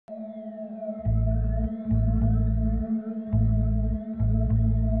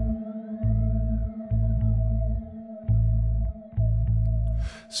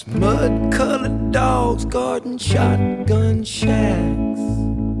Mud-colored dogs guarding shotgun shacks.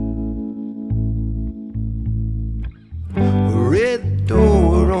 A red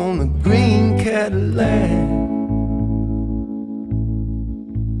door on a green Cadillac.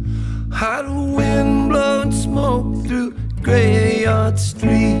 Hot wind blowing smoke through graveyard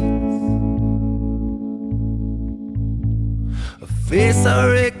streets. A face I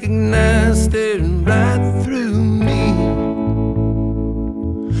recognize staring right through me.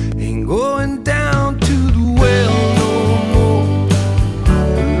 Ain't going down to the well no more.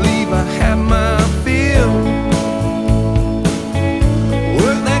 Believe I have my fill.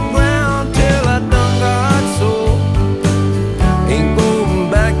 Work that ground till I done got sore. Ain't going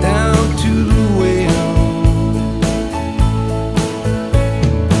back down to the well.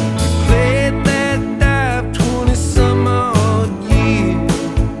 Played that dive 20-some odd years.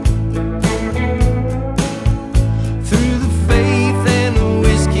 Through the faith and the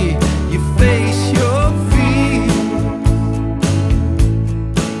whiskey, you face your fears.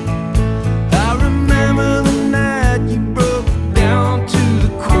 I remember the night you broke down to the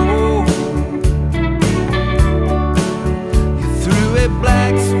core. You threw a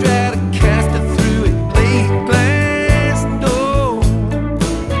black Stratocaster through a plate glass door.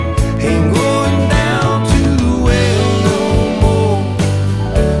 Ain't going down to the well no more.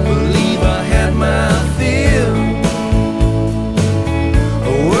 Believe I had my fill. I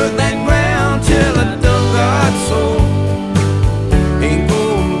worked that ground till I done got sore. Ain't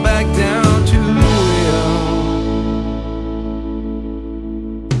going back down to the well.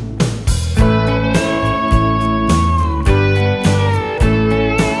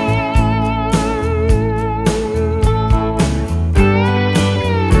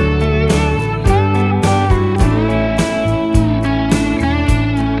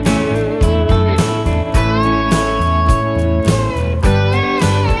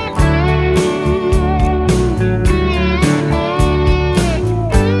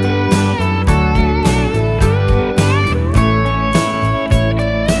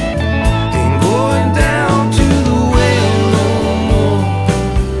 Ain't going down to the well no more.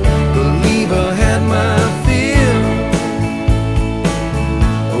 Believe I had my fill.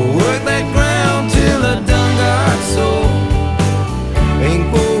 I worked that ground till I done got sore. Ain't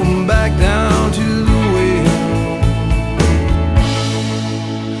going back down to the well.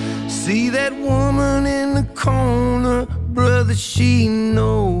 See that woman in the corner, brother, she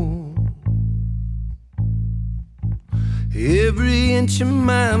knows. Every inch of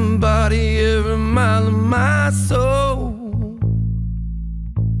my body, every mile of my soul.